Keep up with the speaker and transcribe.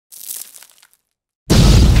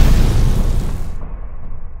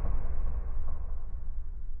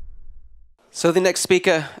So the next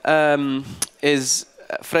speaker is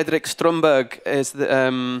Fredrik Strömberg, is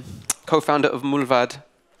the co-founder of Mulvad.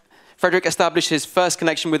 Fredrik established his first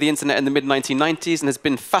connection with the internet in the mid-1990s and has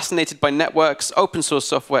been fascinated by networks, open source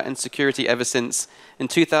software and security ever since. In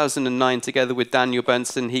 2009, together with Daniel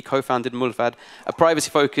Bernstein, he co-founded Mulvad, a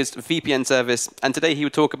privacy-focused VPN service, and today he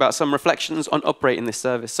would talk about some reflections on operating this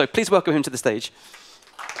service. So please welcome him to the stage.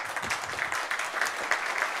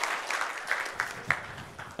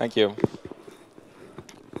 Thank you.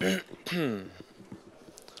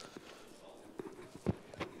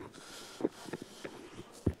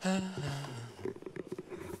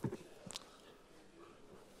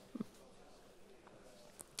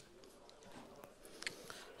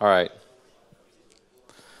 All right.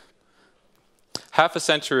 Half a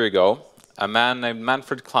century ago, a man named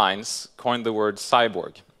Manfred Clynes coined the word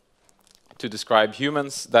cyborg to describe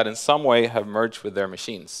humans that in some way have merged with their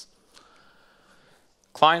machines.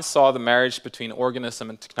 Clynes saw the marriage between organism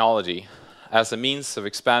and technology as a means of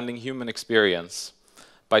expanding human experience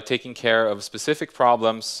by taking care of specific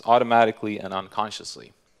problems automatically and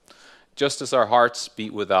unconsciously, just as our hearts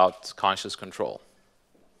beat without conscious control.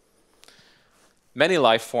 Many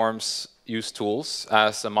life forms use tools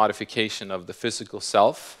as a modification of the physical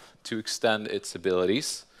self to extend its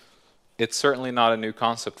abilities. It's certainly not a new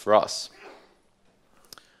concept for us.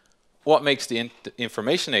 What makes the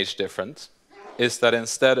information age different is that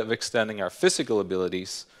instead of extending our physical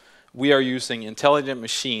abilities, we are using intelligent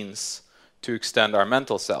machines to extend our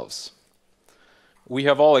mental selves. We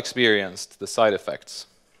have all experienced the side effects.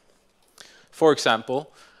 For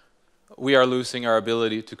example, we are losing our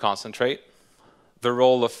ability to concentrate. The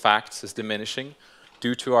role of facts is diminishing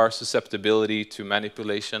due to our susceptibility to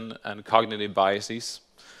manipulation and cognitive biases,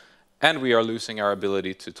 and we are losing our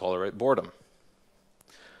ability to tolerate boredom.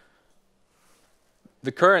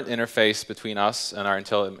 The current interface between us and our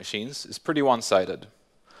intelligent machines is pretty one-sided.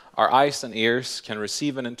 Our eyes and ears can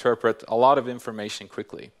receive and interpret a lot of information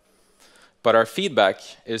quickly, but our feedback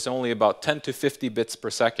is only about 10 to 50 bits per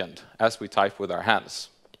second as we type with our hands.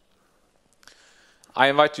 I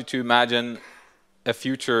invite you to imagine a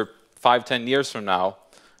future 5–10 years from now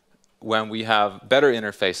when we have better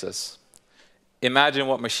interfaces. Imagine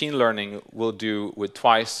what machine learning will do with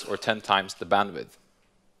twice or 10 times the bandwidth.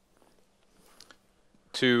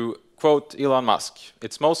 To quote Elon Musk,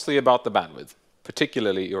 it's mostly about the bandwidth,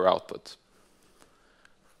 particularly your output.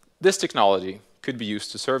 This technology could be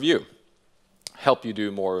used to serve you, help you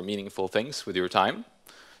do more meaningful things with your time,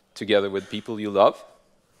 together with people you love,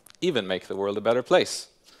 even make the world a better place.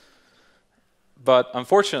 But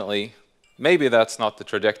unfortunately, maybe that's not the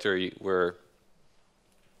trajectory we're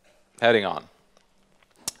heading on.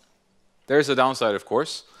 There's a downside, of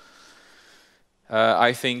course.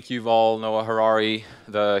 I think you all know Harari,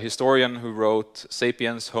 the historian who wrote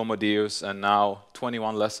Sapiens, Homo Deus, and now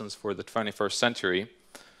 21 Lessons for the 21st Century.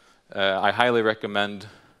 I highly recommend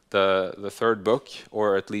the third book,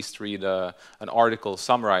 or at least read an article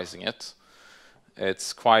summarizing it.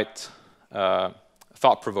 It's quite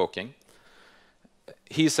thought-provoking.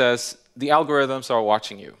 He says, the algorithms are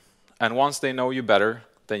watching you, and once they know you better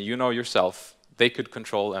than you know yourself, they could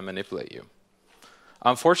control and manipulate you.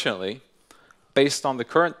 Unfortunately, based on the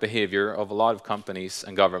current behavior of a lot of companies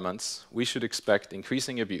and governments, we should expect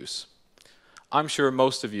increasing abuse. I'm sure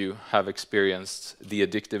most of you have experienced the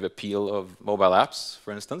addictive appeal of mobile apps,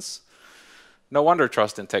 for instance. No wonder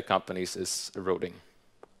trust in tech companies is eroding.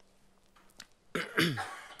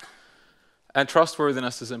 And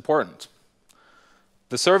trustworthiness is important.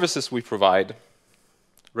 The services we provide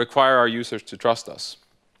require our users to trust us.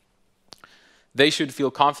 They should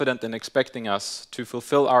feel confident in expecting us to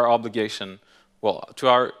fulfill our obligation,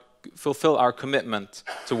 fulfill our commitment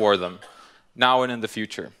toward them, now and in the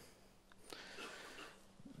future.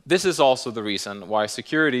 This is also the reason why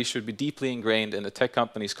security should be deeply ingrained in a tech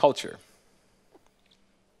company's culture.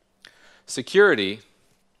 Security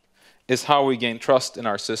is how we gain trust in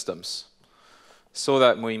our systems, so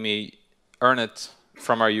that we may earn it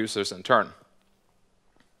from our users in turn.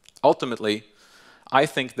 Ultimately, I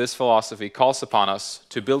think this philosophy calls upon us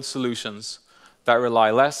to build solutions that rely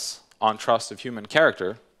less on trust of human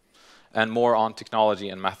character and more on technology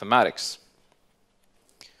and mathematics.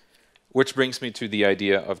 Which brings me to the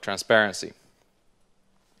idea of transparency.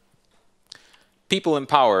 People in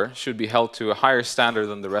power should be held to a higher standard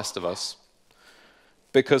than the rest of us,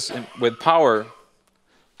 because with power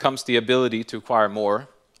comes the ability to acquire more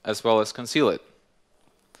as well as conceal it.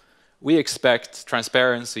 We expect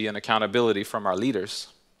transparency and accountability from our leaders.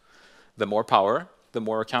 The more power, the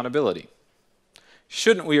more accountability.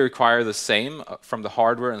 Shouldn't we require the same from the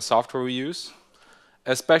hardware and software we use?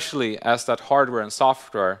 Especially as that hardware and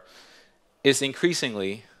software is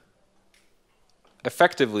increasingly,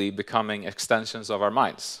 effectively becoming extensions of our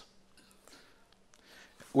minds.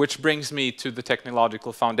 Which brings me to the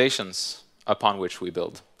technological foundations upon which we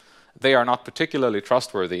build. They are not particularly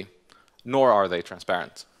trustworthy, nor are they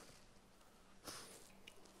transparent.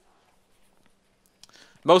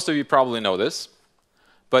 Most of you probably know this,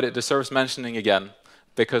 but it deserves mentioning again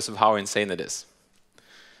because of how insane it is.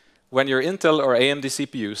 When your Intel or AMD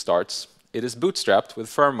CPU starts, it is bootstrapped with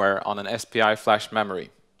firmware on an SPI flash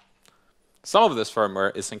memory. Some of this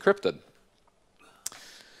firmware is encrypted,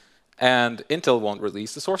 and Intel won't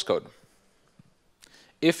release the source code.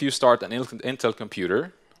 If you start an Intel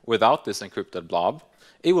computer without this encrypted blob,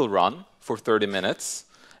 it will run for 30 minutes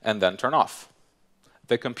and then turn off.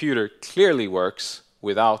 The computer clearly works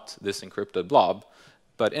without this encrypted blob,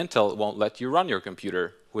 but Intel won't let you run your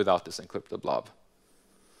computer without this encrypted blob.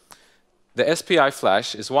 The SPI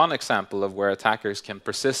flash is one example of where attackers can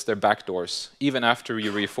persist their backdoors even after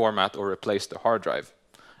you reformat or replace the hard drive.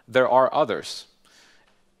 There are others.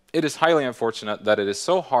 It is highly unfortunate that it is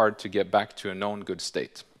so hard to get back to a known good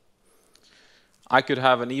state. I could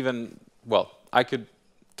have I could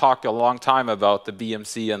talk a long time about the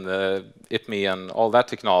BMC and the IPMI and all that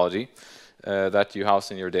technology that you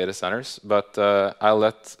house in your data centers, but I'll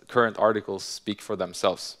let current articles speak for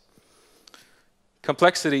themselves.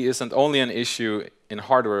 Complexity isn't only an issue in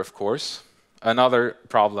hardware, of course. Another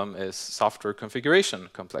problem is software configuration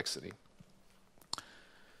complexity.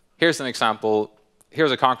 Here's an example.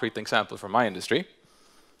 Here's a concrete example from my industry.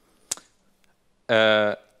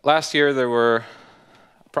 Last year, there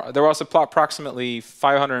was approximately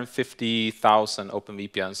 550,000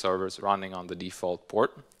 OpenVPN servers running on the default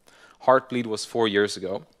port. Heartbleed was 4 years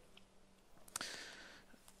ago.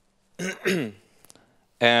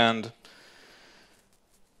 And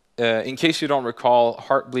in case you don't recall,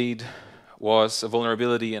 Heartbleed was a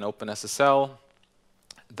vulnerability in OpenSSL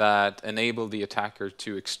that enabled the attacker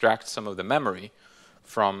to extract some of the memory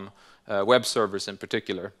from web servers in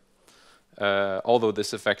particular, although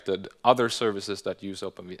this affected other services that use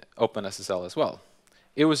OpenSSL as well.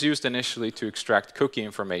 It was used initially to extract cookie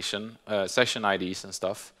information, session IDs and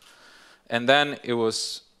stuff, and then it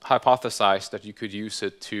was hypothesized that you could use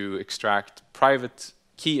it to extract private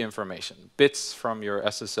key information, bits from your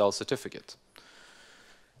SSL certificate.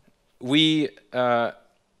 We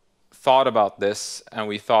thought about this, and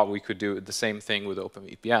we thought we could do the same thing with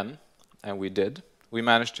OpenVPN, and we did. We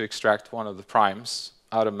managed to extract one of the primes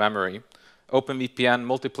out of memory. OpenVPN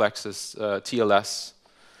multiplexes TLS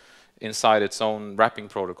inside its own wrapping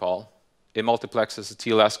protocol. It multiplexes a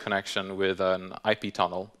TLS connection with an IP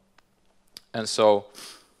tunnel. And so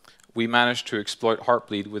we managed to exploit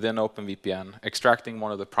Heartbleed within OpenVPN, extracting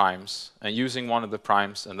one of the primes, and using one of the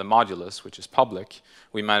primes and the modulus, which is public,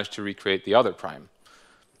 we managed to recreate the other prime.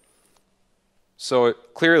 So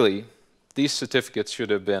clearly, these certificates should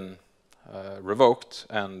have been revoked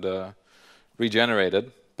and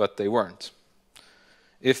regenerated, but they weren't.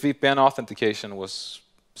 If VPN authentication was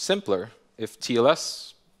simpler, if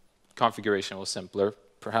TLS configuration was simpler,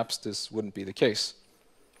 perhaps this wouldn't be the case.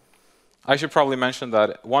 I should probably mention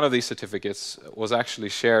that one of these certificates was actually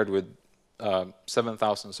shared with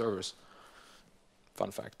 7,000 servers.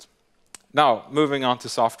 Fun fact. Now, moving on to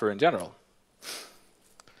software in general.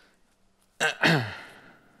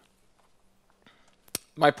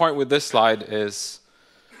 My point with this slide is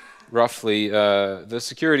roughly the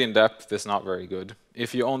security in depth is not very good.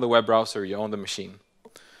 If you own the web browser, you own the machine.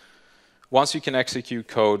 Once you can execute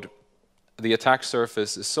code, the attack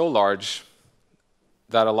surface is so large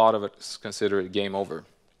that a lot of us consider it game over.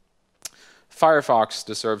 Firefox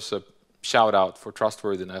deserves a shout out for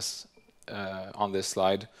trustworthiness on this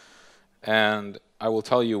slide, and I will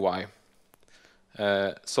tell you why.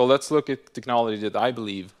 So let's look at technology that I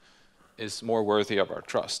believe is more worthy of our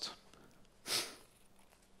trust.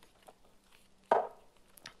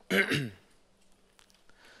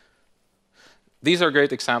 These are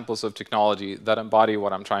great examples of technology that embody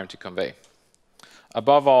what I'm trying to convey.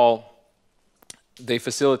 Above all, they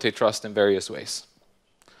facilitate trust in various ways.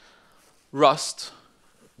 Rust,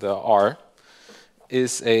 the R,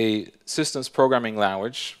 is a systems programming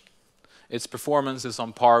language. Its performance is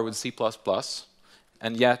on par with C++,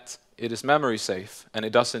 and yet it is memory safe, and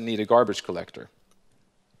it doesn't need a garbage collector.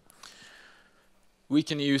 We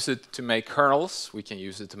can use it to make kernels, we can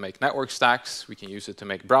use it to make network stacks, we can use it to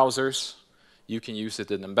make browsers, you can use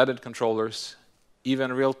it in embedded controllers,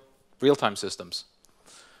 even real-time systems.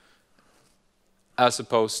 As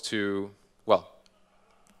opposed to, well,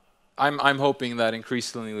 I'm hoping that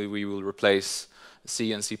increasingly we will replace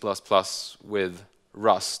C and C++ with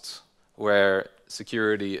Rust, where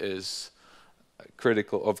security is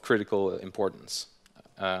critical importance.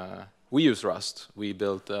 We use Rust. We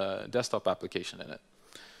built a desktop application in it.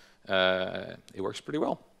 It works pretty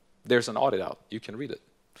well. There's an audit out. You can read it.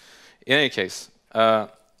 In any case,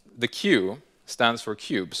 the Q stands for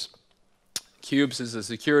Cubes. Cubes is a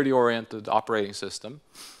security-oriented operating system.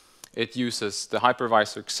 It uses the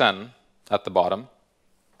hypervisor Xen at the bottom.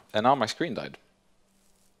 And now my screen died.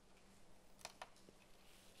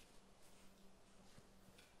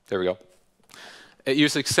 There we go. It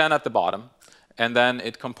uses Xen at the bottom, and then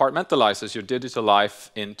it compartmentalizes your digital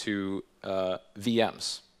life into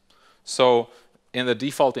VMs. So in the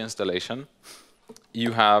default installation,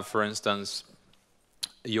 you have, for instance,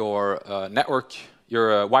 your network,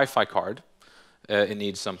 your Wi-Fi card. It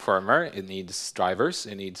needs some firmware, it needs drivers,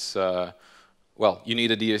 it needs, well, you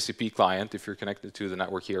need a DHCP client if you're connected to the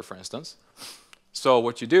network here, for instance. So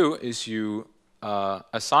what you do is you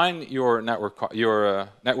assign your network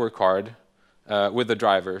card with the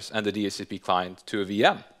drivers and the DHCP client to a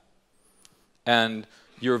VM. And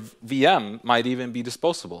your VM might even be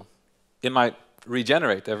disposable. It might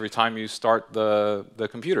regenerate every time you start the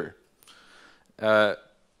computer.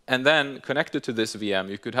 And then connected to this VM,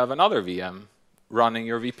 you could have another VM running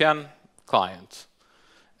your VPN client.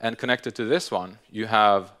 And connected to this one, you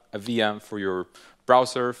have a VM for your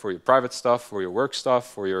browser, for your private stuff, for your work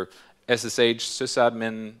stuff, for your SSH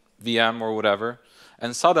sysadmin VM or whatever.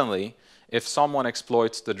 And suddenly, if someone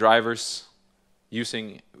exploits the drivers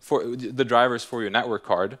for your network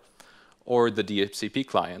card or the DHCP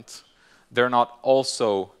client, they're not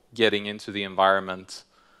also getting into the environment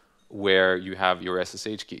where you have your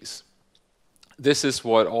SSH keys. This is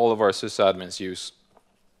what all of our sysadmins use.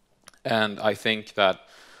 And I think that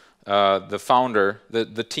the founder,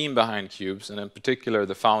 the team behind Cubes, and in particular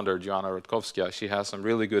the founder, Joanna Rutkowska, she has some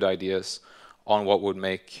really good ideas on what would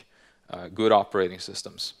make good operating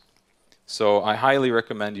systems. So I highly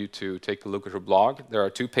recommend you to take a look at her blog. There are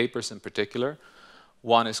 2 papers in particular.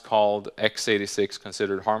 One is called x86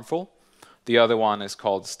 Considered Harmful. The other one is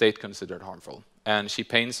called State Considered Harmful. And she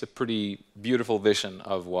paints a pretty beautiful vision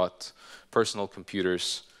of what personal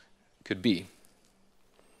computers could be.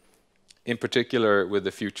 In particular with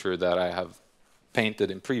the future that I have painted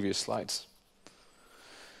in previous slides.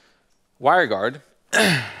 WireGuard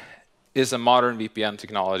is a modern VPN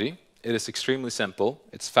technology. It is extremely simple.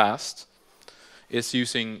 It's fast. It's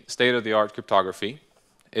using state-of-the-art cryptography.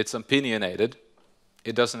 It's opinionated.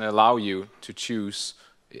 It doesn't allow you to choose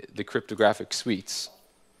the cryptographic suites,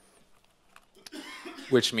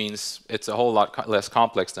 which means it's a whole lot less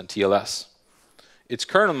complex than TLS. Its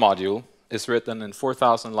kernel module is written in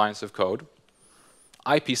 4,000 lines of code.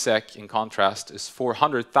 IPsec, in contrast, is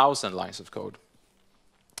 400,000 lines of code.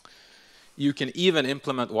 You can even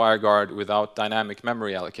implement WireGuard without dynamic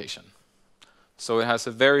memory allocation. So it has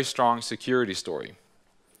a very strong security story.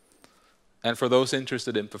 And for those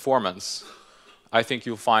interested in performance, I think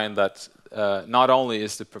you'll find that not only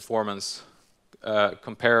is the performance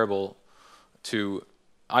comparable to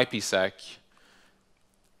IPsec,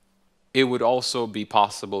 it would also be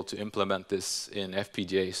possible to implement this in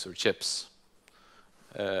FPGAs or chips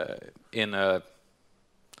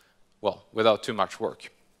without too much work.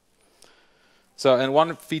 So, and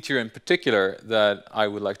one feature in particular that I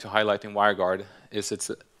would like to highlight in WireGuard is its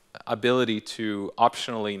ability to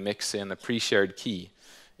optionally mix in a pre-shared key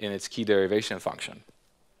in its key derivation function.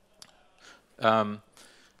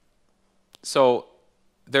 So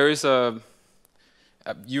there is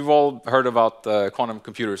you've all heard about quantum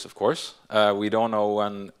computers, of course. We don't know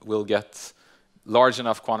when we'll get large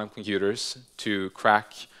enough quantum computers to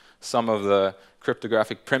crack some of the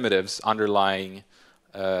cryptographic primitives underlying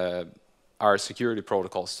our security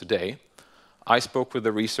protocols today. I spoke with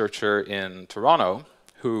a researcher in Toronto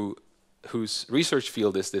whose research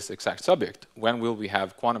field is this exact subject. When will we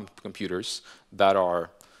have quantum computers that are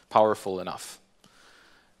powerful enough?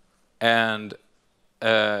 And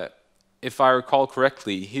if I recall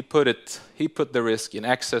correctly, he put the risk in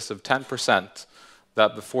excess of 10%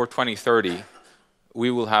 that before 2030 we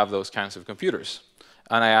will have those kinds of computers.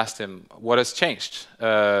 And I asked him, what has changed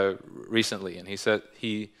recently? And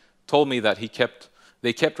he told me that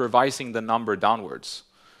they kept revising the number downwards.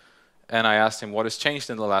 And I asked him, what has changed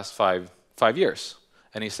in the last five years?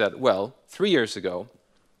 And he said, well, 3 years ago,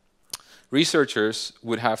 researchers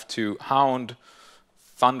would have to hound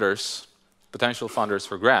funders, potential funders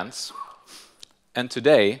for grants. And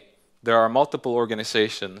today, there are multiple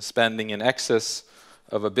organizations spending in excess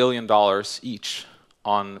of $1 billion each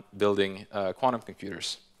on building quantum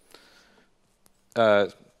computers.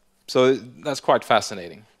 So that's quite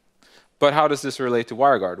fascinating. But how does this relate to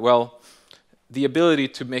WireGuard? Well, the ability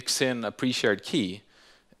to mix in a pre-shared key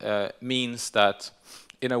means that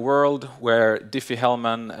in a world where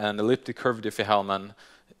Diffie-Hellman and elliptic curve Diffie-Hellman,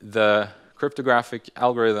 the cryptographic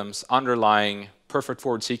algorithms underlying perfect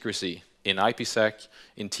forward secrecy in IPsec,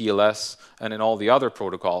 in TLS, and in all the other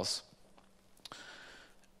protocols,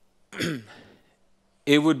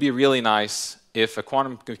 it would be really nice if a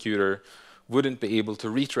quantum computer wouldn't be able to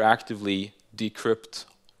retroactively decrypt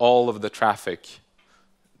all of the traffic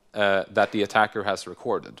that the attacker has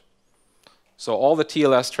recorded. So all the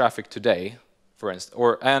TLS traffic today, for instance,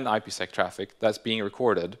 and IPsec traffic that's being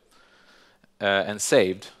recorded and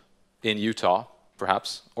saved in Utah,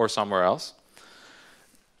 perhaps, or somewhere else,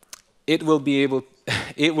 it will be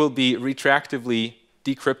retroactively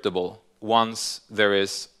decryptable once there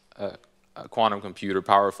is a quantum computer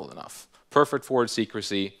powerful enough. Perfect forward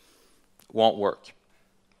secrecy won't work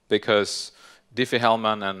because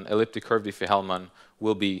Diffie-Hellman and elliptic curve Diffie-Hellman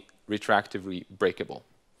will be retroactively breakable.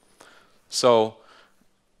 So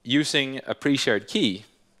using a pre-shared key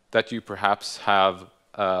that you perhaps have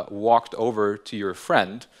walked over to your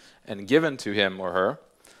friend and given to him or her,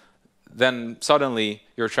 then suddenly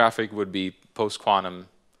your traffic would be post-quantum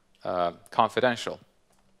confidential.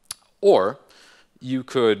 Or you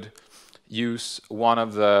could use one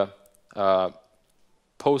of the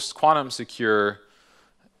post-quantum secure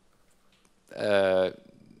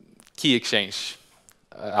key exchange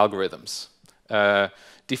algorithms.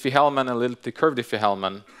 Diffie-Hellman and elliptic curve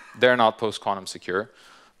Diffie-Hellman, they're not post-quantum secure,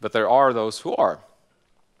 but there are those who are.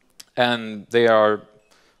 And they are,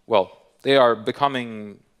 well, they are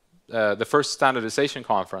becoming, the first standardization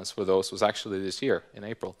conference for those was actually this year in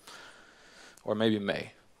April, or maybe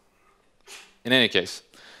May. In any case,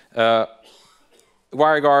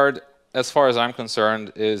 WireGuard, as far as I'm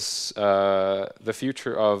concerned, is the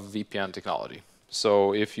future of VPN technology.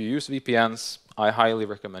 So if you use VPNs, I highly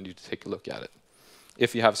recommend you to take a look at it.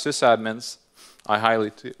 If you have sysadmins, I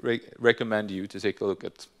highly recommend you to take a look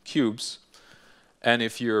at cubes. And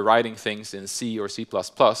if you're writing things in C or C++,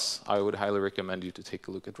 I would highly recommend you to take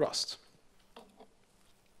a look at Rust.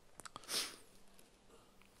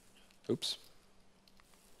 Oops.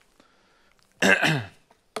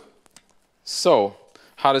 So,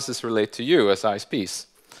 how does this relate to you as ISPs?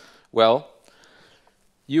 Well,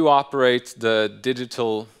 you operate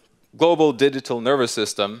the global digital nervous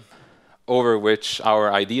system over which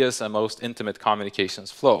our ideas and most intimate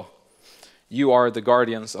communications flow. You are the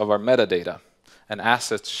guardians of our metadata, an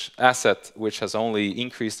asset which has only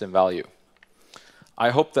increased in value.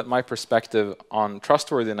 I hope that my perspective on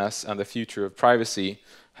trustworthiness and the future of privacy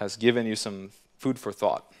has given you some food for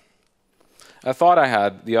thought. A thought I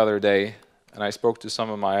had the other day, and I spoke to some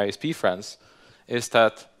of my ISP friends, is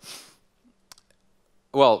that,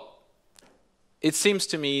 well, it seems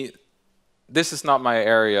to me, this is not my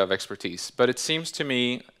area of expertise, but it seems to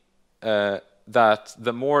me that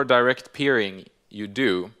the more direct peering you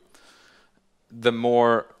do, the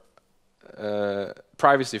more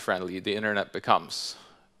privacy-friendly the internet becomes,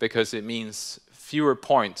 because it means fewer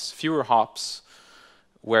points, fewer hops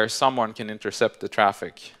where someone can intercept the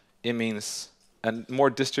traffic. It means a more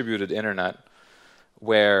distributed internet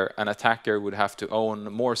where an attacker would have to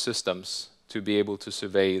own more systems to be able to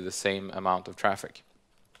survey the same amount of traffic.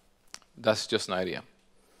 That's just an idea.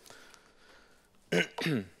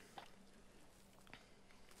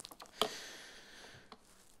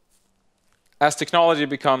 As technology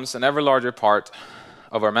becomes an ever larger part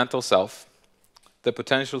of our mental self, the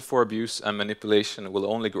potential for abuse and manipulation will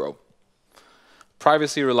only grow.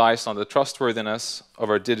 Privacy relies on the trustworthiness of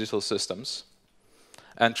our digital systems,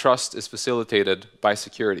 and trust is facilitated by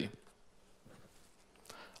security.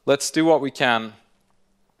 Let's do what we can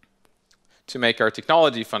to make our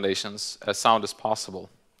technology foundations as sound as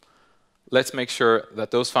possible. Let's make sure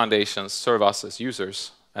that those foundations serve us as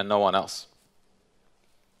users and no one else.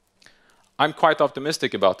 I'm quite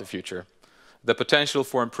optimistic about the future. The potential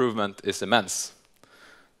for improvement is immense.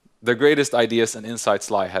 The greatest ideas and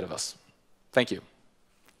insights lie ahead of us. Thank you.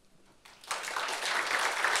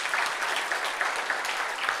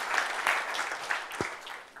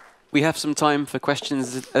 We have some time for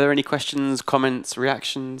questions. Are there any questions, comments,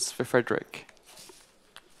 reactions for Fredrik?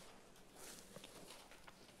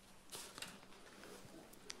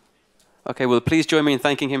 Okay, well, please join me in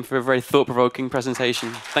thanking him for a very thought-provoking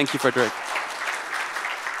presentation. Thank you, Fredrik.